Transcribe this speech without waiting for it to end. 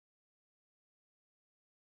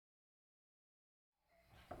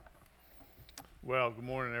Well, good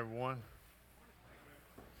morning, everyone.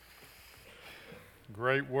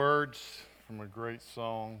 Great words from a great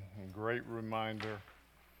song, a great reminder,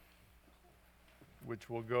 which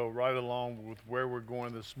will go right along with where we're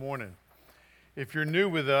going this morning. If you're new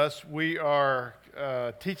with us, we are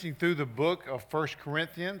teaching through the book of First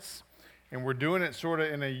Corinthians, and we're doing it sort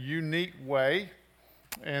of in a unique way,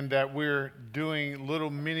 and that we're doing little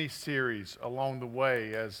mini series along the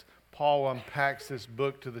way as Paul unpacks this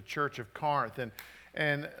book to the church of Corinth.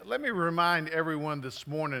 And let me remind everyone this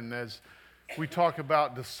morning as we talk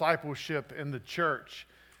about discipleship in the church.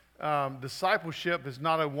 Discipleship is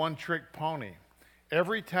not a one-trick pony.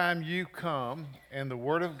 Every time you come and the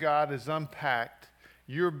Word of God is unpacked,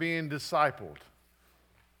 you're being discipled.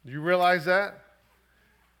 Do you realize that?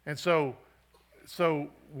 And so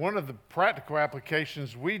one of the practical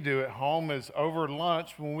applications we do at home is over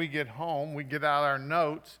lunch when we get home, we get out our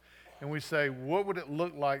notes and we say, what would it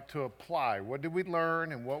look like to apply? What did we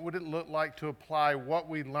learn, and what would it look like to apply what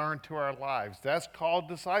we learned to our lives? That's called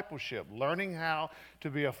discipleship, learning how to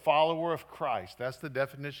be a follower of Christ. That's the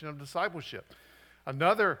definition of discipleship.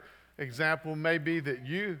 Another example may be that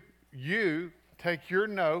you take your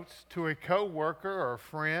notes to a coworker or a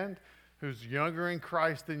friend who's younger in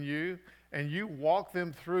Christ than you, and you walk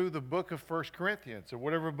them through the book of First Corinthians or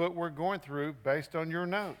whatever book we're going through based on your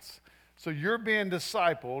notes. So you're being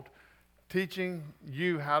discipled, teaching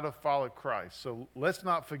you how to follow Christ. So let's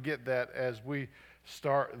not forget that as we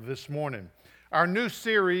start this morning. Our new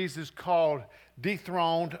series is called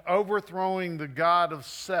Dethroned, Overthrowing the God of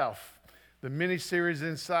Self. The mini-series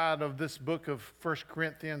inside of this book of First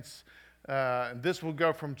Corinthians. This will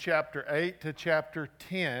go from chapter 8 to chapter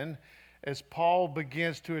 10 as Paul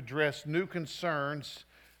begins to address new concerns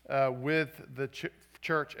with the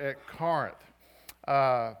church at Corinth.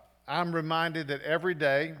 I'm reminded that every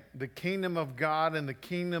day the kingdom of God and the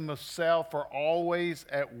kingdom of self are always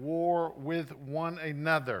at war with one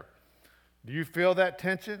another. Do you feel that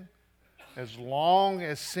tension? As long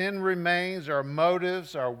as sin remains, our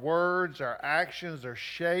motives, our words, our actions are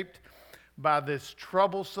shaped by this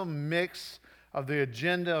troublesome mix of the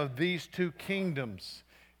agenda of these two kingdoms.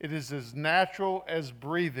 It is as natural as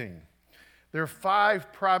breathing. There are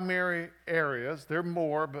 5 primary areas, there are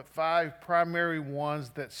more, but 5 primary ones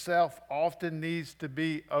that self often needs to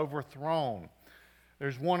be overthrown.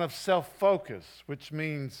 There's one of self-focus, which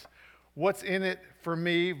means what's in it for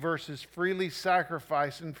me versus freely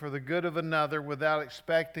sacrificing for the good of another without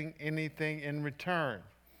expecting anything in return.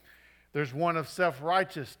 There's one of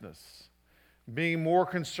self-righteousness, being more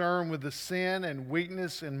concerned with the sin and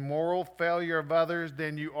weakness and moral failure of others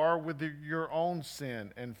than you are with your own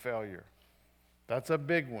sin and failure. That's a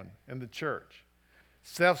big one in the church.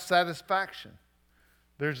 Self-satisfaction.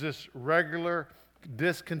 There's this regular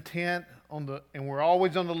discontent and we're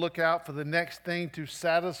always on the lookout for the next thing to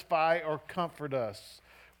satisfy or comfort us,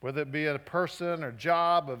 whether it be a person or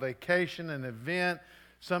job, a vacation, an event,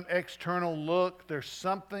 some external look. There's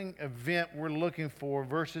something event we're looking for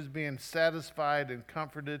versus being satisfied and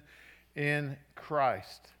comforted in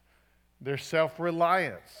Christ. There's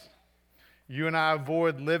self-reliance. You and I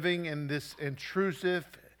avoid living in this intrusive,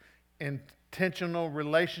 intentional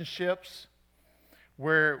relationships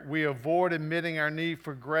where we avoid admitting our need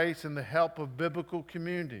for grace and the help of biblical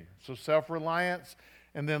community. So self-reliance.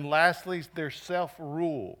 And then lastly, there's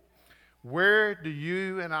self-rule. Where do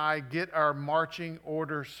you and I get our marching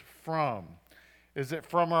orders from? Is it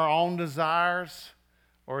from our own desires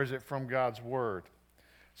or is it from God's word?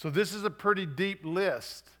 So this is a pretty deep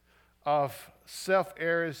list of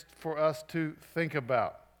self-areas for us to think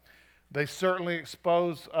about. They certainly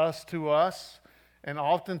expose us to us, and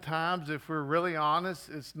oftentimes, if we're really honest,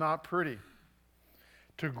 it's not pretty.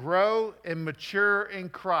 To grow and mature in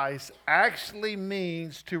Christ actually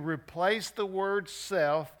means to replace the word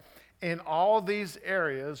self in all these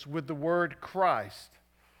areas with the word Christ.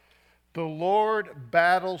 The Lord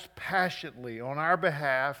battles passionately on our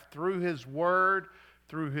behalf through His word,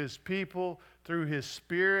 through His people, through His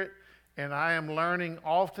Spirit, and I am learning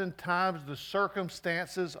oftentimes the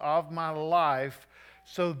circumstances of my life.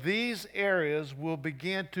 So these areas will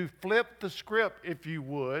begin to flip the script, if you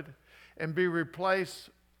would, and be replaced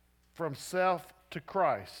from self to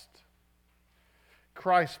Christ.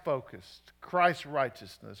 Christ-focused,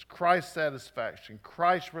 Christ-righteousness, Christ-satisfaction,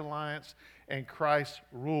 Christ-reliance, and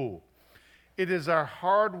Christ-rule. It is our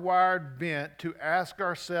hardwired bent to ask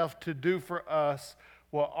ourselves to do for us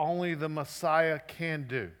what only the Messiah can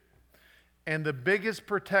do. And the biggest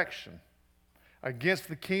protection against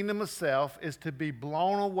the kingdom of self is to be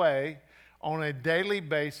blown away on a daily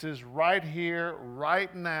basis right here,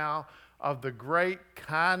 right now, of the great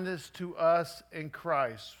kindness to us in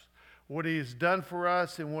Christ. what he has done for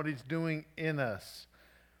us and what he's doing in us.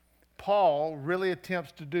 Paul really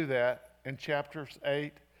attempts to do that in chapters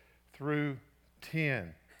 8 through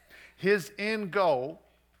 10. His end goal,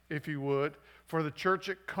 if you would, for the church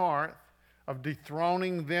at Corinth, of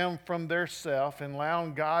dethroning them from their self and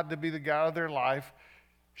allowing God to be the God of their life,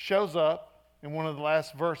 shows up in one of the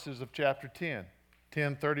last verses of chapter 10,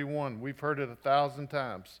 10:31. We've heard it 1,000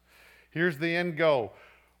 times. Here's the end goal.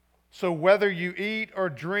 So whether you eat or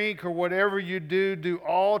drink or whatever you do, do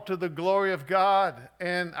all to the glory of God.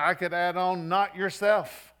 And I could add on, not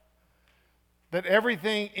yourself. That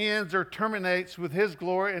everything ends or terminates with his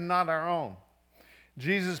glory and not our own.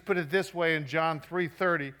 Jesus put it this way in John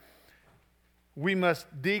 3:30. We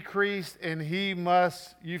must decrease and he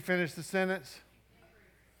must, you finish the sentence?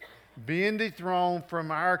 Being dethroned from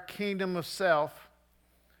our kingdom of self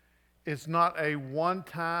is not a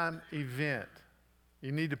one-time event.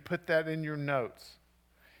 You need to put that in your notes.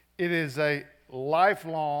 It is a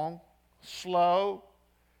lifelong, slow,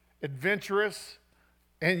 adventurous,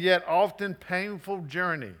 and yet often painful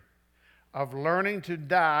journey of learning to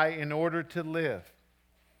die in order to live.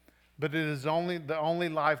 But it is the only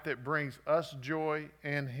life that brings us joy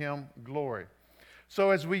and him glory. So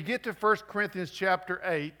as we get to 1 Corinthians chapter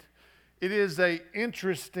 8, it is an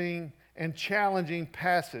interesting and challenging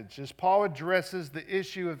passage as Paul addresses the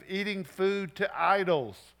issue of eating food to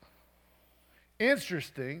idols.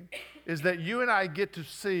 Interesting is that you and I get to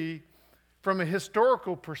see from a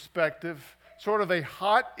historical perspective sort of a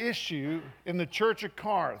hot issue in the church of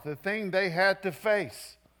Corinth, the thing they had to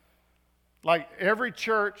face. Like every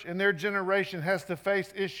church in their generation has to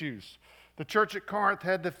face issues. The church at Corinth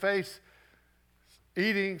had to face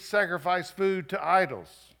eating sacrificed food to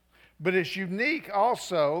idols. But it's unique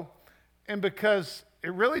also, and because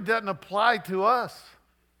it really doesn't apply to us.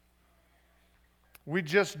 We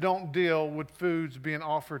just don't deal with foods being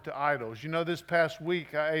offered to idols. You know, this past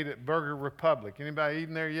week I ate at Burger Republic. Anybody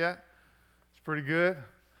eaten there yet? It's pretty good.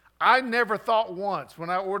 I never thought once, when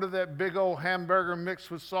I ordered that big old hamburger mixed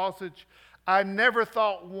with sausage, I never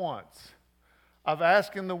thought once of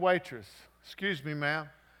asking the waitress, "Excuse me, ma'am,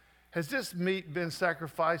 has this meat been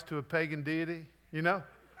sacrificed to a pagan deity?" You know?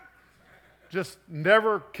 Just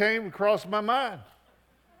never came across my mind.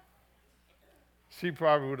 She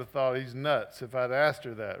probably would have thought he's nuts if I'd asked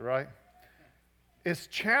her that, right? It's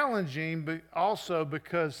challenging, but also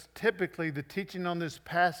because typically the teaching on this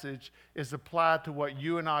passage is applied to what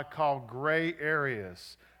you and I call gray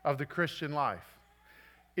areas of the Christian life.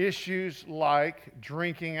 Issues like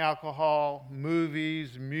drinking alcohol,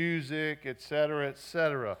 movies, music, etc.,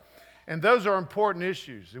 etc. And those are important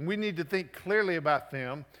issues, and we need to think clearly about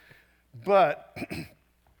them. But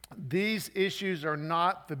these issues are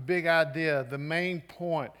not the big idea, the main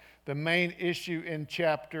point, the main issue in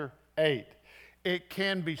chapter 8. It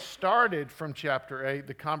can be started from chapter 8,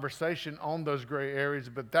 the conversation on those gray areas,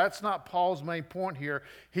 but that's not Paul's main point here.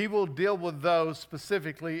 He will deal with those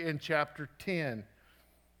specifically in chapter 10.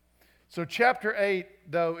 So chapter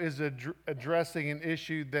 8, though, is addressing an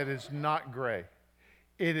issue that is not gray.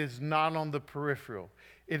 It is not on the peripheral.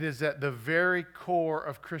 It is at the very core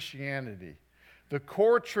of Christianity. The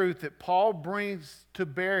core truth that Paul brings to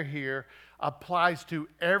bear here applies to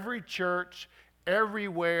every church,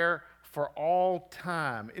 everywhere, for all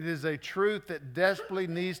time. It is a truth that desperately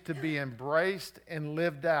needs to be embraced and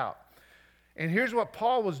lived out. And here's what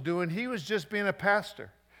Paul was doing. He was just being a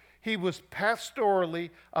pastor. He was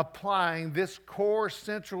pastorally applying this core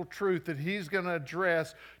central truth that he's going to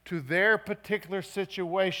address to their particular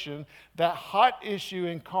situation, that hot issue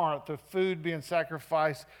in Corinth of food being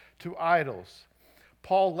sacrificed to idols.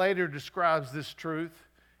 Paul later describes this truth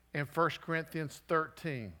in 1 Corinthians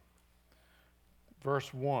 13,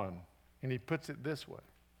 verse 1, and he puts it this way.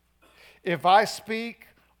 If I speak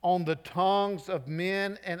on the tongues of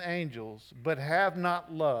men and angels, but have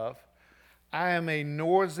not love, I am a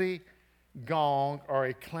noisy gong or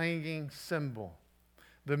a clanging cymbal.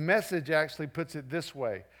 The Message actually puts it this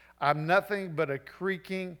way. I'm nothing but a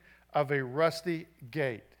creaking of a rusty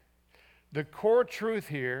gate. The core truth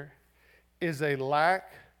here is a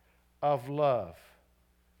lack of love.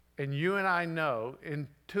 And you and I know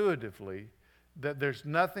intuitively that there's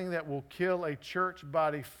nothing that will kill a church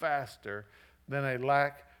body faster than a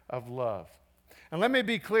lack of love. And let me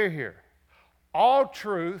be clear here. All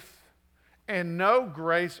truth and no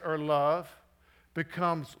grace or love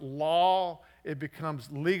becomes law, it becomes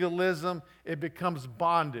legalism, it becomes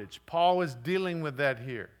bondage. Paul is dealing with that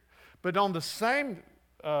here. But on the same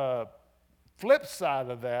flip side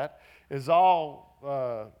of that is all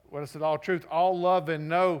truth, all love and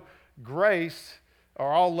no grace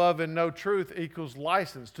or all love and no truth equals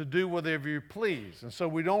license to do whatever you please. And so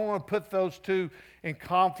we don't want to put those two in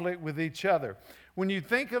conflict with each other. When you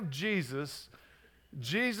think of Jesus,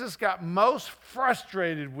 Jesus got most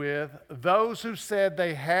frustrated with those who said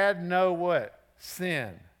they had no what?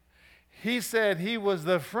 Sin. He said he was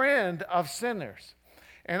the friend of sinners.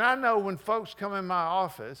 And I know when folks come in my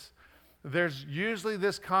office, there's usually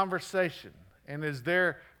this conversation. And as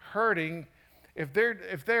they're hurting, if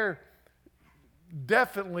they're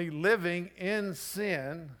definitely living in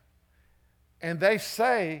sin, and they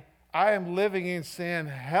say, I am living in sin,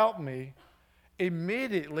 help me,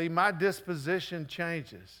 immediately my disposition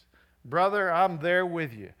changes. Brother, I'm there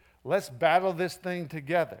with you. Let's battle this thing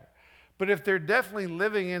together. But if they're definitely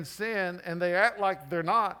living in sin and they act like they're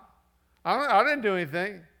not, I didn't do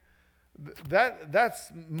anything,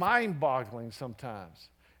 that's mind-boggling sometimes.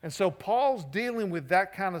 And so Paul's dealing with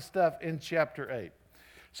that kind of stuff in chapter 8.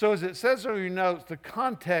 So as it says on your notes, the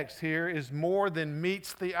context here is more than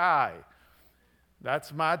meets the eye.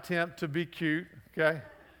 That's my attempt to be cute, okay?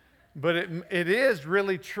 But it is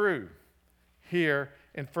really true here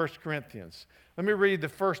in 1 Corinthians. Let me read the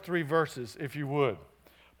first 3 verses, if you would.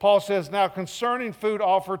 Paul says, now concerning food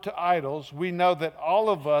offered to idols, we know that all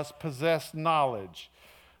of us possess knowledge.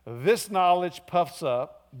 This knowledge puffs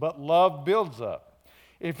up, but love builds up.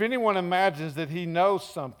 If anyone imagines that he knows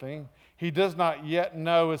something, he does not yet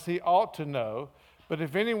know as he ought to know. But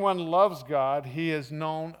if anyone loves God, he is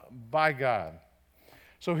known by God.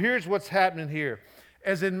 So here's what's happening here.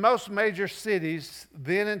 As in most major cities,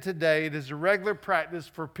 then and today, it is a regular practice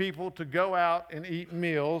for people to go out and eat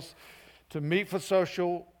meals, to meet for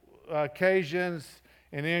social occasions.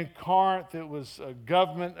 And in Corinth, it was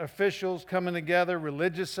government officials coming together,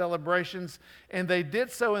 religious celebrations. And they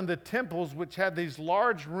did so in the temples, which had these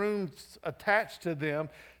large rooms attached to them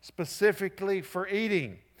specifically for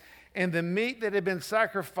eating. And the meat that had been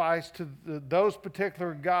sacrificed to those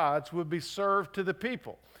particular gods would be served to the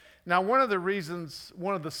people. Now, one of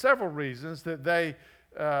the several reasons that they,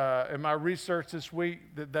 in my research this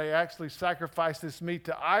week, that they actually sacrificed this meat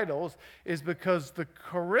to idols is because the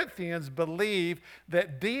Corinthians believed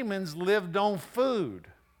that demons lived on food.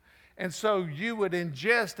 And so you would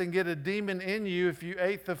ingest and get a demon in you if you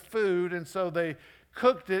ate the food. And so they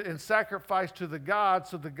cooked it and sacrificed to the god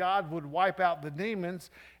so the god would wipe out the demons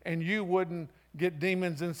and you wouldn't get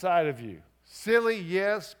demons inside of you. Silly,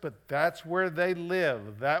 yes, but that's where they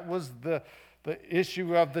live. That was the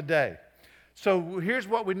issue of the day. So here's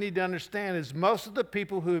what we need to understand is most of the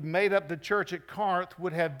people who made up the church at Corinth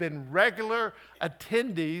would have been regular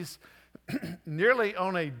attendees nearly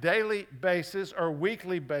on a daily basis or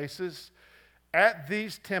weekly basis at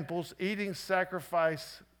these temples eating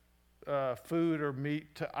sacrifice food or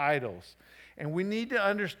meat to idols. And we need to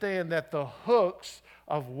understand that the hooks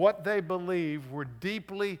of what they believe were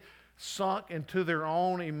deeply sunk into their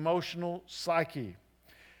own emotional psyche.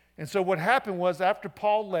 And so what happened was after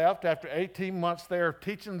Paul left, after 18 months there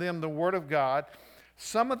teaching them the Word of God,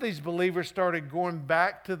 some of these believers started going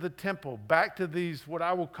back to the temple, back to these what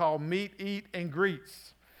I will call meet, eat, and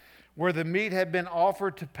greets, where the meat had been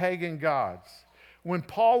offered to pagan gods. When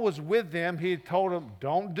Paul was with them, he had told them,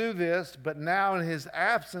 don't do this, but now in his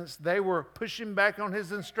absence, they were pushing back on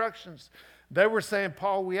his instructions. They were saying,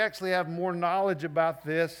 Paul, we actually have more knowledge about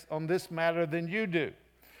this on this matter than you do.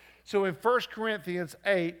 So in 1 Corinthians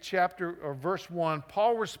 8, verse 1,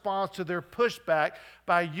 Paul responds to their pushback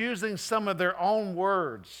by using some of their own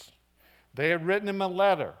words. They had written him a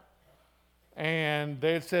letter, and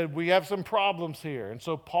they had said, we have some problems here. And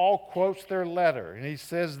so Paul quotes their letter, and he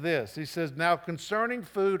says this. He says, now concerning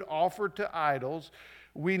food offered to idols,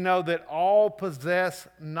 we know that all possess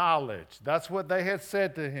knowledge. That's what they had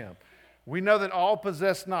said to him. We know that all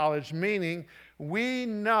possess knowledge, meaning we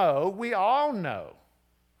all know.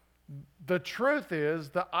 The truth is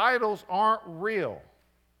the idols aren't real.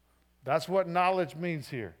 That's what knowledge means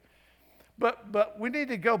here. But we need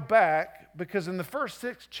to go back because in the first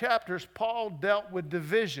 6 chapters, Paul dealt with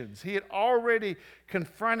divisions. He had already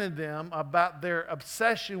confronted them about their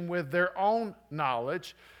obsession with their own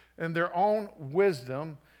knowledge and their own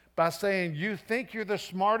wisdom by saying, you think you're the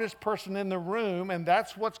smartest person in the room, and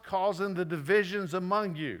that's what's causing the divisions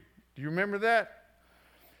among you. Do you remember that?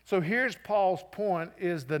 So here's Paul's point,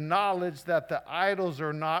 is the knowledge that the idols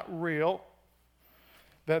are not real,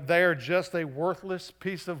 that they are just a worthless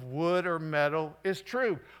piece of wood or metal, is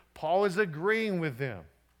true. Paul is agreeing with them.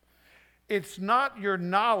 It's not your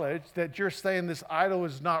knowledge that you're saying this idol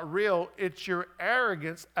is not real. It's your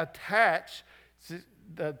arrogance attaches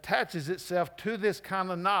itself to this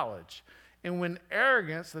kind of knowledge. And when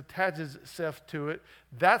arrogance attaches itself to it,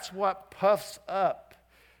 that's what puffs up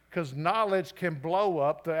because knowledge can blow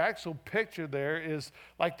up. The actual picture there is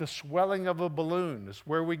like the swelling of a balloon. It's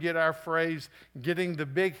where we get our phrase, getting the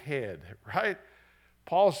big head, right?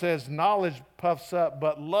 Paul says knowledge puffs up,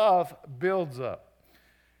 but love builds up.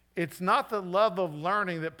 It's not the love of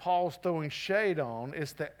learning that Paul's throwing shade on.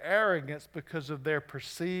 It's the arrogance because of their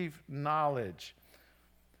perceived knowledge.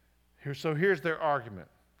 So here's their argument.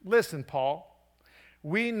 Listen, Paul,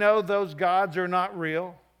 we know those gods are not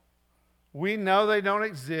real. We know they don't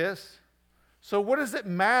exist. So what does it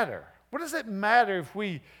matter? What does it matter if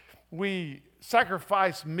we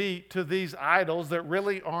sacrifice meat to these idols that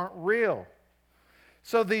really aren't real?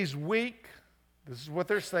 So these weak, this is what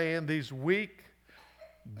they're saying, these weak,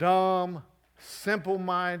 dumb,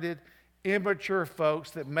 simple-minded, immature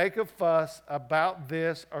folks that make a fuss about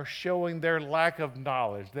this are showing their lack of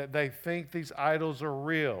knowledge, that they think these idols are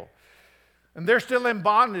real. And they're still in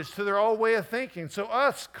bondage to their old way of thinking. So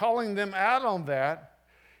us calling them out on that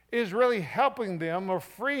is really helping them or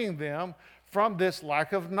freeing them from this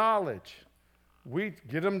lack of knowledge. We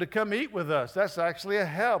get them to come eat with us. That's actually a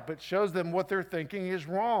help. It shows them what they're thinking is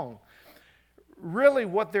wrong. Really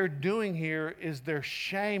what they're doing here is they're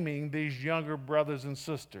shaming these younger brothers and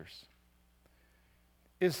sisters.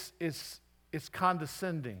 It's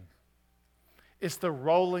condescending. It's the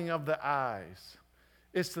rolling of the eyes.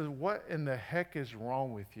 It's the what in the heck is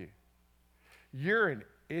wrong with you? You're an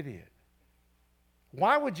idiot.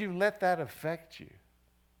 Why would you let that affect you?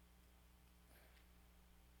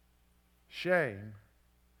 Shame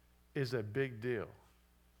is a big deal.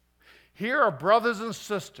 Here are brothers and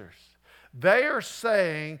sisters. They are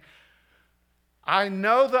saying, I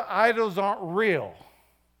know the idols aren't real,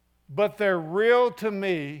 but they're real to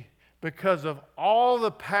me because of all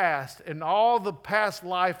the past and all the past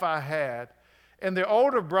life I had. And the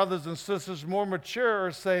older brothers and sisters, more mature,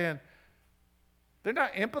 are saying, they're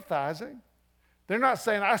not empathizing. They're not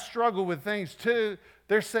saying, I struggle with things too.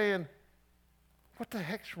 They're saying, what the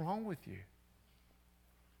heck's wrong with you?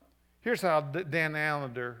 Here's how Dan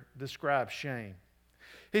Allender describes shame.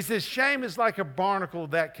 He says, shame is like a barnacle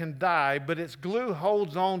that can die, but its glue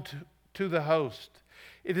holds on to the host.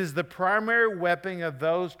 It is the primary weapon of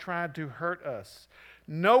those trying to hurt us.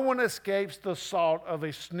 No one escapes the assault of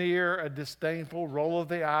a sneer, a disdainful roll of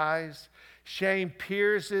the eyes. Shame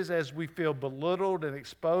pierces as we feel belittled and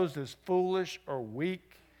exposed as foolish or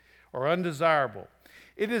weak or undesirable.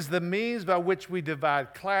 It is the means by which we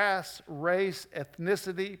divide class, race,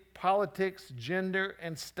 ethnicity, politics, gender,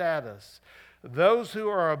 and status. Those who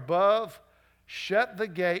are above shut the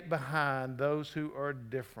gate behind those who are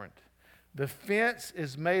different. The fence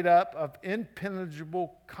is made up of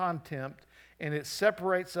impenetrable contempt, and it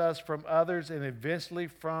separates us from others and eventually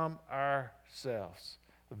from ourselves.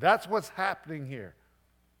 That's what's happening here.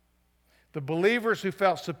 The believers who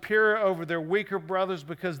felt superior over their weaker brothers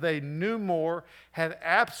because they knew more had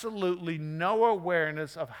absolutely no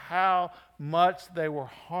awareness of how much they were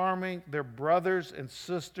harming their brothers and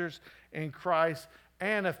sisters in Christ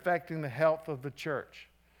and affecting the health of the church.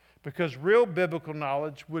 Because real biblical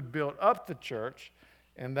knowledge would build up the church,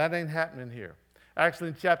 and that ain't happening here. Actually,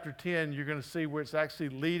 in chapter 10, you're going to see where it's actually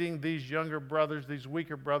leading these younger brothers, these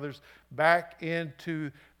weaker brothers, back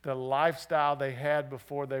into the lifestyle they had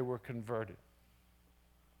before they were converted.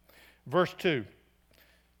 Verse 2,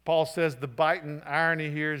 Paul says the biting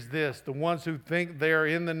irony here is this: the ones who think they're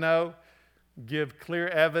in the know give clear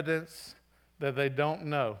evidence that they don't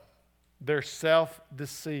know. They're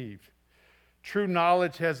self-deceived. True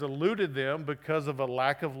knowledge has eluded them because of a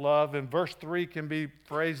lack of love. And verse 3 can be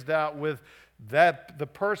phrased out with that the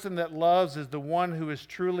person that loves is the one who is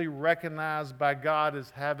truly recognized by God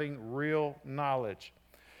as having real knowledge.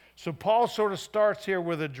 So Paul sort of starts here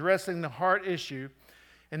with addressing the heart issue,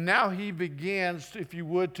 and now he begins, if you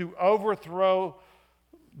would, to overthrow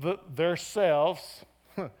their selves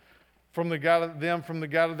from the God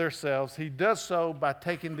of their selves. He does so by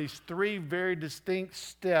taking these three very distinct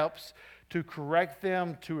steps to correct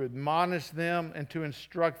them, to admonish them, and to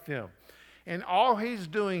instruct them. And all he's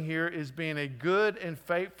doing here is being a good and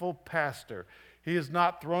faithful pastor. He is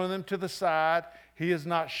not throwing them to the side. He is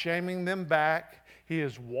not shaming them back. He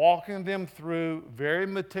is walking them through very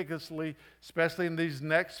meticulously, especially in these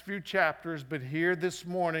next few chapters. But here this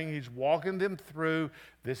morning, he's walking them through.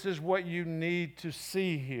 This is what you need to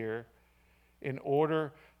see here in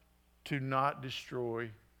order to not destroy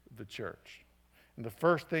the church. And the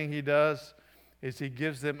first thing he does is he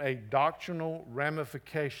gives them a doctrinal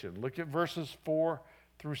ramification. Look at verses 4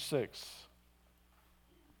 through 6.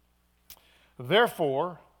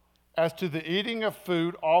 Therefore, as to the eating of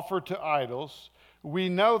food offered to idols, we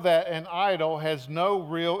know that an idol has no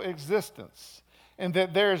real existence, and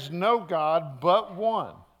that there is no God but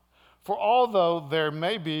one. For although there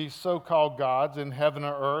may be so-called gods in heaven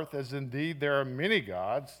or earth, as indeed there are many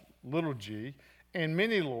gods, little g, and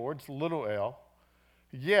many lords, little l,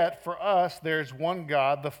 yet for us there is one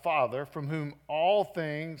God, the Father, from whom all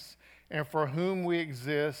things and for whom we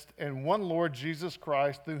exist, and one Lord Jesus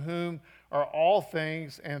Christ, through whom are all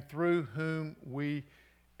things and through whom we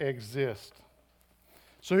exist.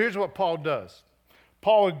 So here's what Paul does.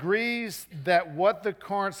 Paul agrees that what the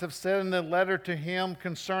Corinthians have said in the letter to him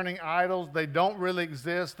concerning idols, they don't really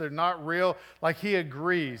exist, they're not real. Like he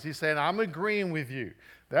agrees. He's saying, I'm agreeing with you.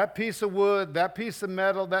 That piece of wood, that piece of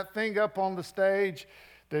metal, that thing up on the stage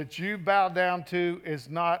that you bow down to is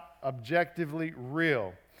not objectively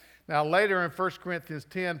real. Now later in 1 Corinthians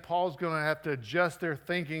 10, Paul's going to have to adjust their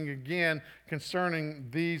thinking again concerning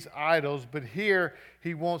these idols, but here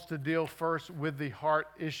he wants to deal first with the heart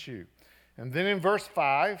issue. And then in verse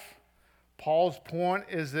 5, Paul's point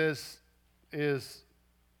is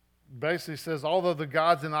basically says, although the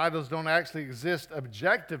gods and idols don't actually exist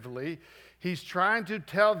objectively, he's trying to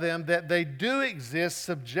tell them that they do exist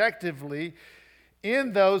subjectively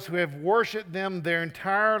in those who have worshiped them their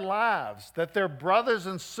entire lives, that their brothers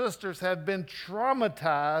and sisters have been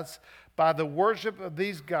traumatized by the worship of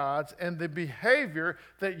these gods and the behavior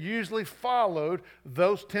that usually followed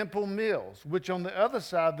those temple meals, which on the other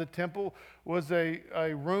side of the temple was a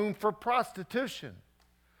room for prostitution.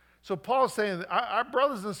 So Paul's saying our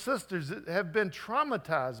brothers and sisters have been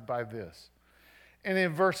traumatized by this. And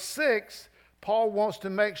in verse 6, Paul wants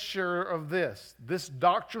to make sure of this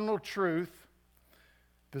doctrinal truth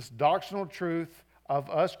of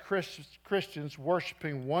us Christians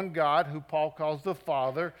worshiping one God who Paul calls the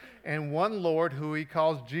Father and one Lord who he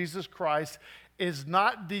calls Jesus Christ is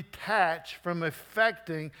not detached from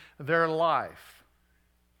affecting their life.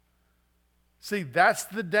 See, that's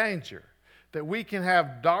the danger, that we can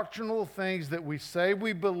have doctrinal things that we say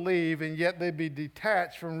we believe and yet they be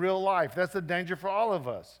detached from real life. That's a danger for all of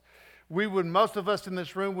us. Most of us in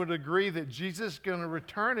this room would agree that Jesus is going to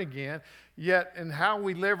return again, yet in how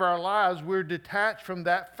we live our lives, we're detached from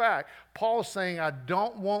that fact. Paul's saying, I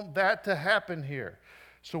don't want that to happen here.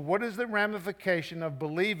 So what is the ramification of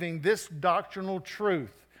believing this doctrinal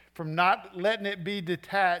truth, from not letting it be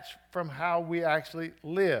detached from how we actually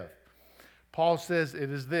live? Paul says it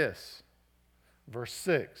is this, verse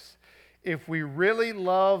 6. If we really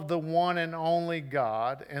love the one and only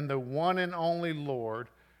God and the one and only Lord,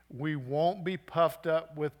 we won't be puffed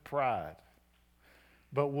up with pride,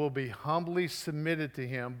 but will be humbly submitted to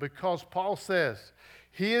him, because Paul says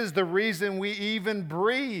he is the reason we even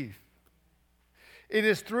breathe. It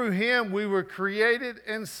is through him we were created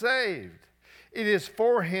and saved. It is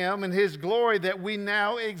for him and his glory that we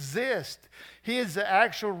now exist. He is the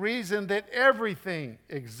actual reason that everything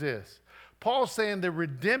exists. Paul's saying the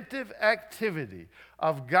redemptive activity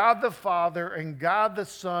of God the Father and God the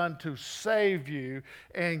Son to save you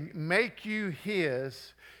and make you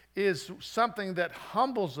his is something that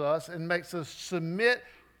humbles us and makes us submit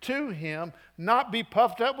to him, not be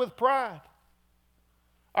puffed up with pride.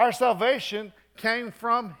 Our salvation came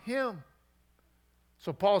from him.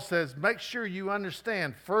 So Paul says, make sure you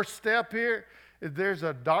understand. First step here is there's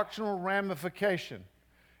a doctrinal ramification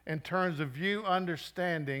in terms of you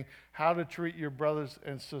understanding how to treat your brothers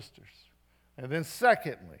and sisters. And then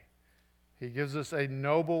secondly, he gives us a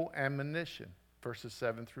noble admonition, verses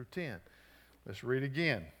 7 through 10. Let's read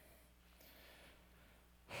again.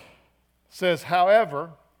 It says, however,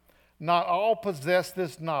 not all possess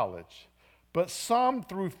this knowledge, but some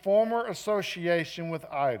through former association with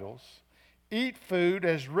idols eat food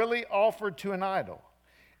as really offered to an idol,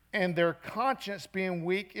 and their conscience being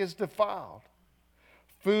weak is defiled.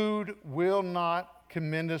 Food will not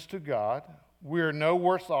commend us to God. We are no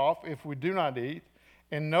worse off if we do not eat,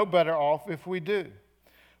 and no better off if we do.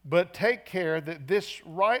 But take care that this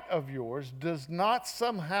right of yours does not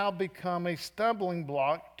somehow become a stumbling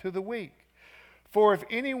block to the weak. For if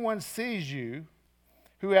anyone sees you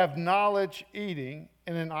who have knowledge eating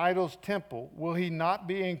in an idol's temple, will he not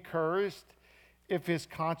be encouraged if his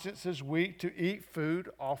conscience is weak to eat food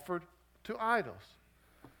offered to idols?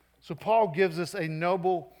 So Paul gives us a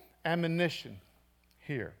noble admonition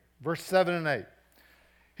here. Verse 7 and 8.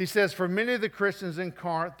 He says, for many of the Christians in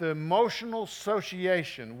Corinth, the emotional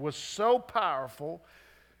association was so powerful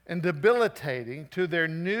and debilitating to their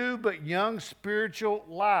new but young spiritual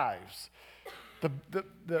lives.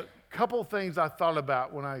 The couple things I thought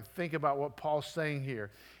about when I think about what Paul's saying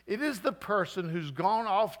here. It is the person who's gone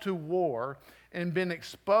off to war and been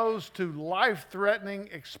exposed to life-threatening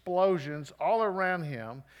explosions all around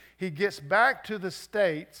him. He gets back to the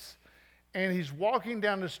States, and he's walking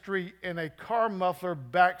down the street, and a car muffler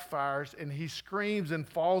backfires, and he screams and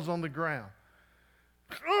falls on the ground.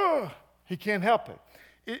 Ugh! He can't help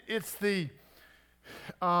it. It's the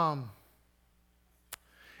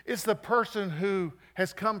person who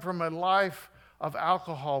has come from a life of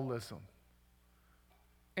alcoholism,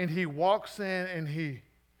 and he walks in and he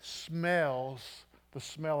smells the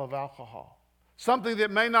smell of alcohol. Something that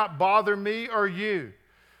may not bother me or you,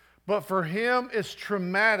 but for him it's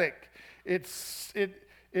traumatic.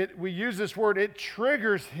 We use this word, it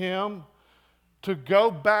triggers him to go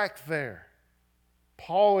back there.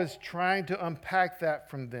 Paul is trying to unpack that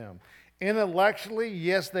from them. Intellectually,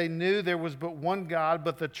 yes, they knew there was but one God,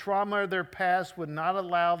 but the trauma of their past would not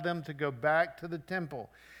allow them to go back to the temple.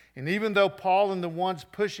 And even though Paul and the ones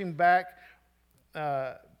pushing back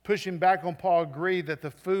on Paul agree that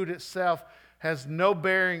the food itself has no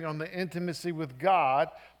bearing on the intimacy with God,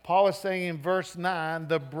 Paul is saying in verse 9,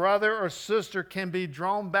 the brother or sister can be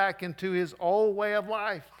drawn back into his old way of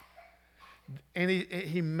life. And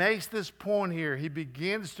he makes this point here. He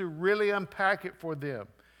begins to really unpack it for them.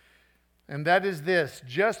 And that is this: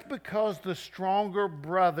 just because the stronger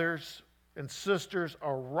brothers and sisters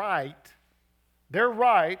are right, they're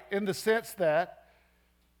right in the sense that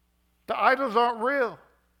the idols aren't real.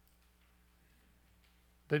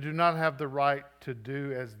 They do not have the right to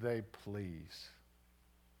do as they please.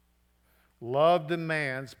 Love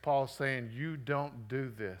demands, Paul's saying, you don't do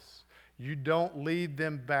this. You don't lead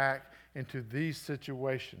them back into these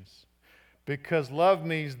situations. Because love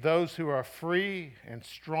means those who are free and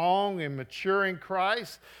strong and mature in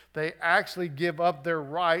Christ, they actually give up their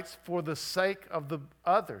rights for the sake of the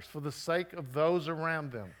others, for the sake of those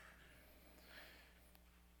around them.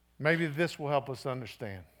 Maybe this will help us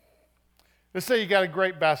understand. Let's say you got a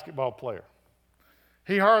great basketball player.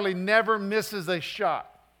 He hardly never misses a shot.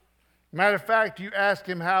 Matter of fact, you ask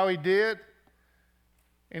him how he did,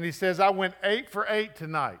 and he says, I went 8 for 8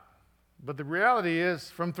 tonight. But the reality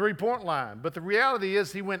is, from three-point line, but the reality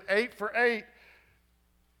is he went 8 for 8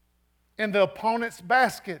 in the opponent's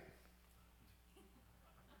basket.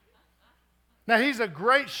 Now, he's a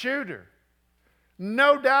great shooter.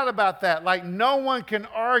 No doubt about that. Like, no one can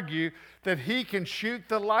argue that he can shoot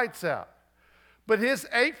the lights out. But his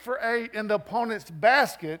 8 for 8 in the opponent's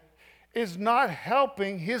basket is not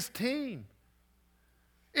helping his team.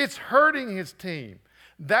 It's hurting his team.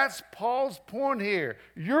 That's Paul's point here.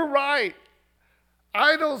 You're right.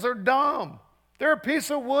 Idols are dumb. They're a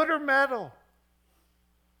piece of wood or metal.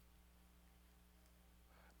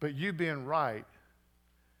 But you being right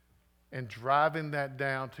and driving that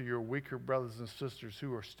down to your weaker brothers and sisters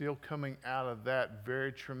who are still coming out of that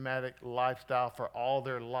very traumatic lifestyle for all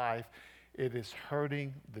their life, it is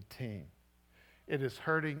hurting the team. It is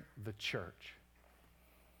hurting the church.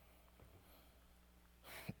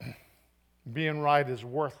 Being right is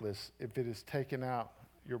worthless if it is taken out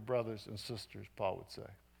your brothers and sisters, Paul would say.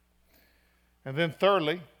 And then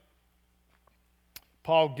thirdly,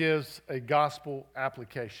 Paul gives a gospel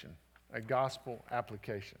application. A gospel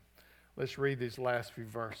application. Let's read these last few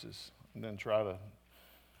verses and then try to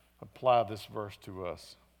apply this verse to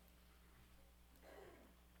us.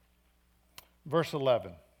 Verse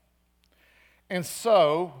 11. And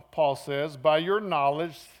so, Paul says, by your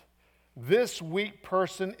knowledge, this weak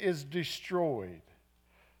person is destroyed,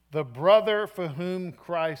 the brother for whom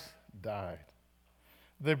Christ died.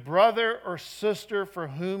 The brother or sister for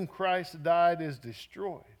whom Christ died is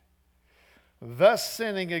destroyed. Thus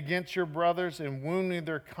sinning against your brothers and wounding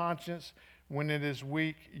their conscience when it is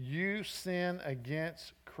weak, you sin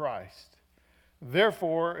against Christ.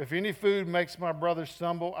 Therefore, if any food makes my brother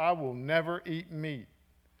stumble, I will never eat meat,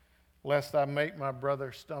 lest I make my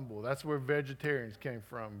brother stumble. That's where vegetarians came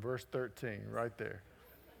from, verse 13, right there.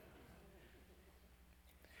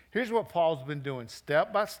 Here's what Paul's been doing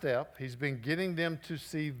step by step. He's been getting them to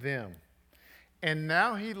see them. And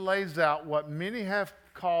now he lays out what many have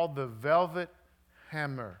called the velvet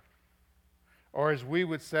hammer. Or as we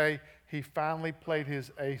would say, he finally played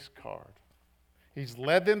his ace card. He's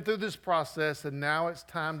led them through this process, and now it's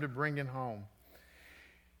time to bring it home.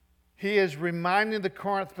 He is reminding the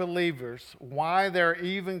Corinth believers why they're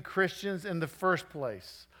even Christians in the first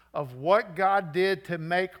place, of what God did to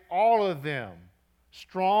make all of them,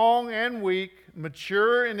 strong and weak,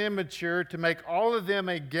 mature and immature, to make all of them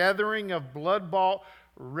a gathering of blood-bought,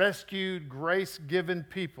 rescued, grace-given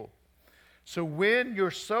people. So when your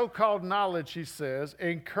so-called knowledge, he says,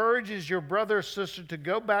 encourages your brother or sister to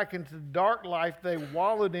go back into the dark life they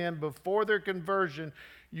wallowed in before their conversion,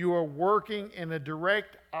 you are working in a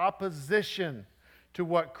direct opposition to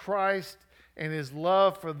what Christ and his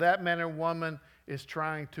love for that man or woman is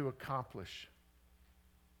trying to accomplish.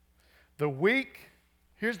 The weak,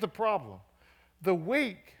 here's the problem. The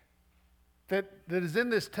weak that is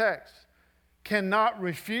in this text cannot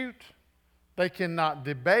refute, they cannot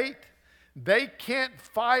debate, they can't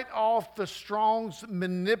fight off the strong's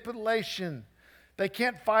manipulation. They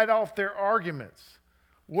can't fight off their arguments.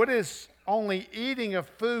 What is only eating of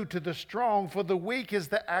food to the strong for the weak is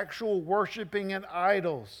the actual worshiping in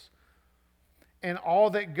idols and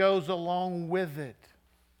all that goes along with it.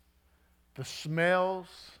 The smells,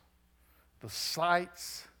 the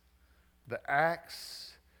sights, the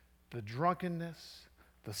acts, the drunkenness,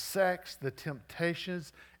 the sex, the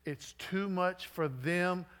temptations. It's too much for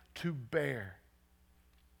them to bear.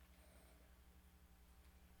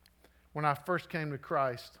 When I first came to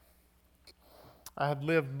Christ, I had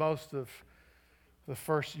lived most of the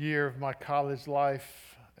first year of my college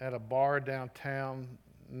life at a bar downtown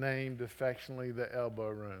named affectionately the Elbow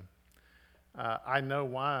Room. I know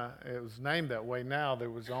why it was named that way now. There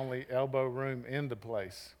was only elbow room in the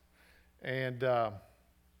place. And it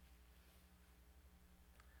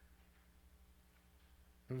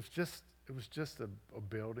was just a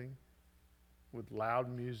building with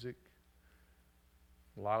loud music,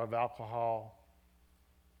 a lot of alcohol,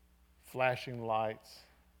 flashing lights.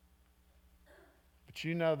 But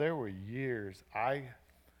you know, there were years I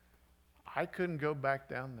couldn't go back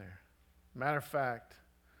down there. Matter of fact,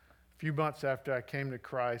 a few months after I came to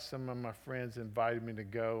Christ, some of my friends invited me to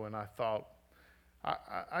go, and I thought,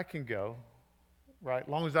 I can go, right? As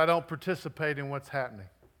long as I don't participate in what's happening.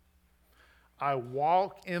 I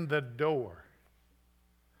walked in the door,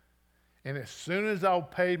 and as soon as I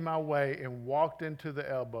paid my way and walked into the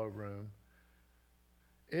Elbow Room,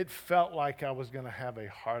 it felt like I was going to have a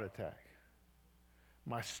heart attack.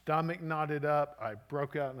 My stomach knotted up. I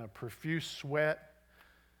broke out in a profuse sweat.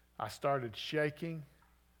 I started shaking.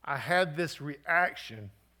 I had this reaction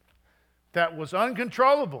that was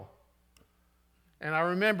uncontrollable. And I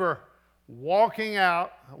remember walking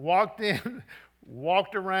out, walked in,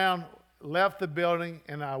 walked around, left the building,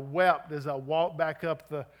 and I wept as I walked back up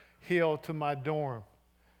the hill to my dorm.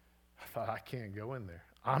 I thought, I can't go in there.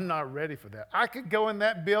 I'm not ready for that. I could go in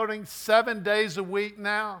that building 7 days a week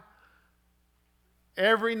now,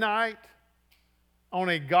 every night, on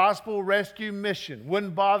a gospel rescue mission.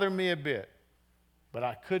 Wouldn't bother me a bit. But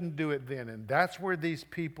I couldn't do it then. And that's where these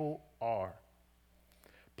people are.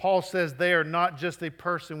 Paul says they are not just a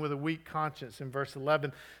person with a weak conscience in verse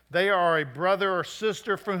 11. They are a brother or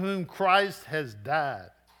sister for whom Christ has died.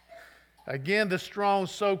 Again, the strong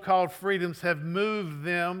so-called freedoms have moved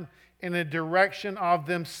them in a direction of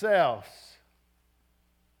themselves,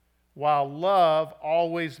 while love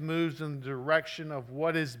always moves in the direction of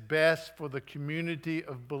what is best for the community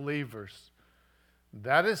of believers.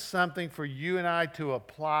 That is something for you and I to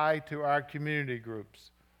apply to our community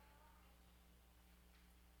groups.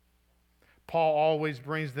 Paul always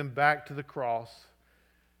brings them back to the cross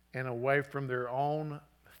and away from their own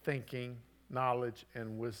thinking, knowledge,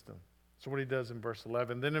 and wisdom. That's what he does in verse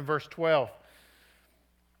 11. Then in verse 12,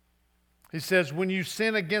 he says, when you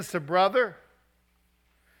sin against a brother,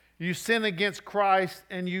 you sin against Christ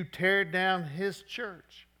and you tear down his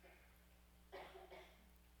church.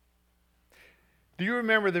 Do you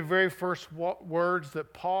remember the very first words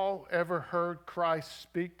that Paul ever heard Christ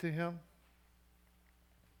speak to him?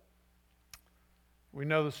 We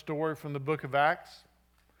know the story from the book of Acts.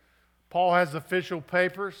 Paul has official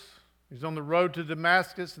papers. He's on the road to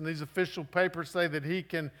Damascus, and these official papers say that he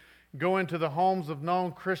can go into the homes of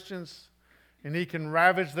known Christians, and he can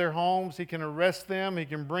ravage their homes, he can arrest them, he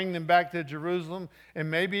can bring them back to Jerusalem,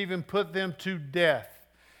 and maybe even put them to death.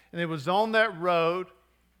 And it was on that road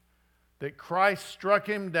that Christ struck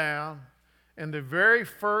him down, and the very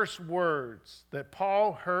first words that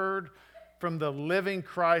Paul heard from the living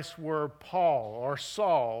Christ were, Paul, or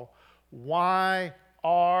Saul, why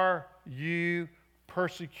are you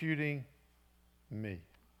persecuting me?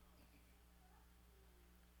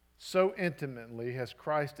 So intimately has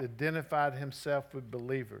Christ identified himself with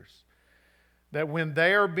believers that when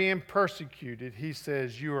they are being persecuted, he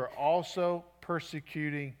says, you are also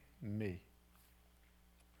persecuting me.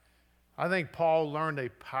 I think Paul learned a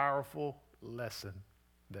powerful lesson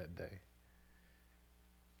that day.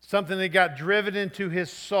 Something that got driven into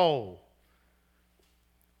his soul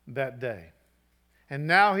that day. And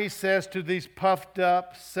now he says to these puffed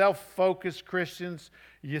up, self-focused Christians,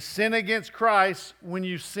 you sin against Christ when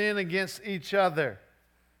you sin against each other.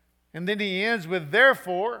 And then he ends with,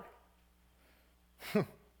 therefore,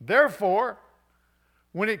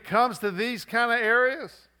 when it comes to these kind of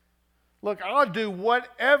areas, look, I'll do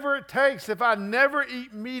whatever it takes. If I never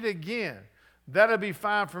eat meat again, that'll be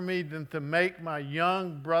fine for me than to make my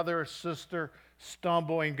young brother or sister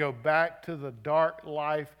stumble and go back to the dark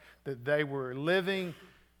life that they were living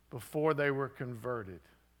before they were converted.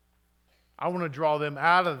 I want to draw them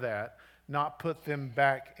out of that, not put them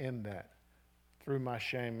back in that through my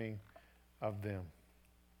shaming of them.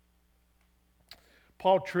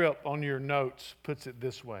 Paul Tripp, on your notes, puts it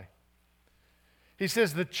this way. He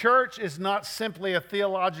says, the church is not simply a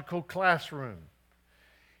theological classroom.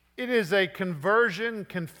 It is a conversion,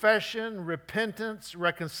 confession, repentance,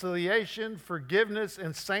 reconciliation, forgiveness,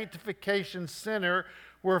 and sanctification center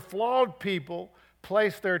where flawed people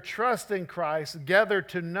place their trust in Christ, gather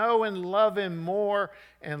to know and love Him more,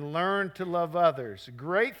 and learn to love others.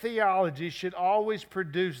 Great theology should always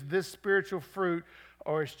produce this spiritual fruit,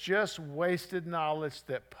 or it's just wasted knowledge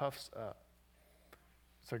that puffs up.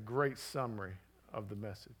 It's a great summary of the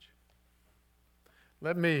message.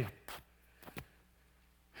 Let me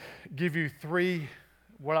give you 3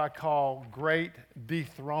 what I call great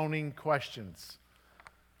dethroning questions.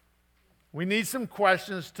 We need some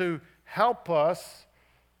questions to help us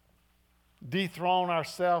dethrone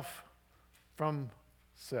ourselves from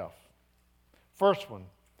self. First one,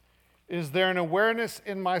 is there an awareness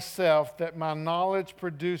in myself that my knowledge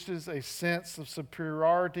produces a sense of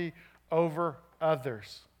superiority over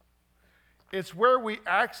others? It's where we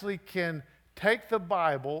actually can take the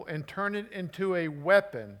Bible and turn it into a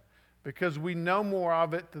weapon because we know more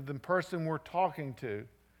of it than the person we're talking to.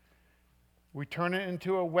 We turn it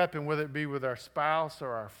into a weapon, whether it be with our spouse or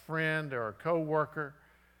our friend or a coworker,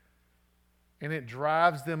 and it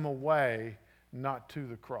drives them away, not to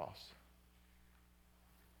the cross.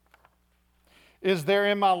 Is there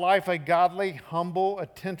in my life a godly, humble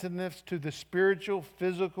attentiveness to the spiritual,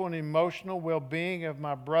 physical, and emotional well-being of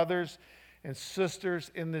my brothers and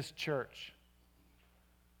sisters in this church?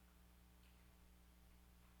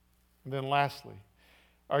 And then lastly,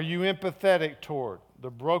 are you empathetic toward the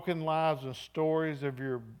broken lives and stories of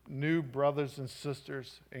your new brothers and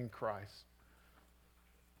sisters in Christ?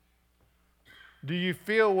 Do you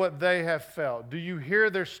feel what they have felt? Do you hear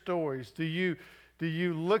their stories? Do you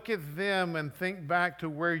look at them and think back to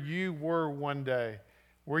where you were one day,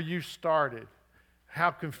 where you started, how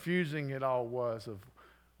confusing it all was, of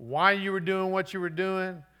why you were doing what you were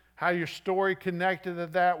doing, how your story connected to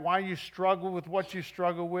that, why you struggle with what you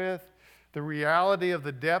struggle with, the reality of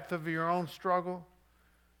the depth of your own struggle?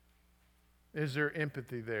 Is there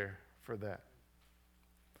empathy there for that?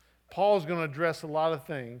 Paul's going to address a lot of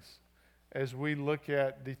things as we look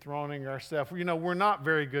at dethroning ourselves. You know, we're not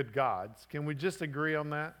very good gods. Can we just agree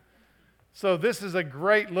on that? So this is a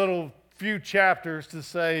great little few chapters to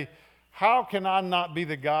say, how can I not be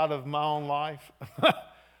the God of my own life?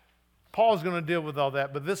 Paul's going to deal with all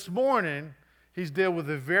that. But this morning, he's dealing with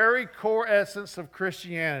the very core essence of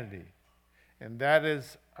Christianity, and that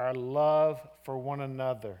is our love for one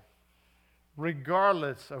another,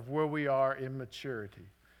 regardless of where we are in maturity.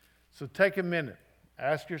 So take a minute.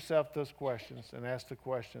 Ask yourself those questions and ask the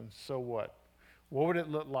question, so what? What would it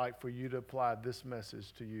look like for you to apply this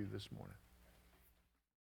message to you this morning?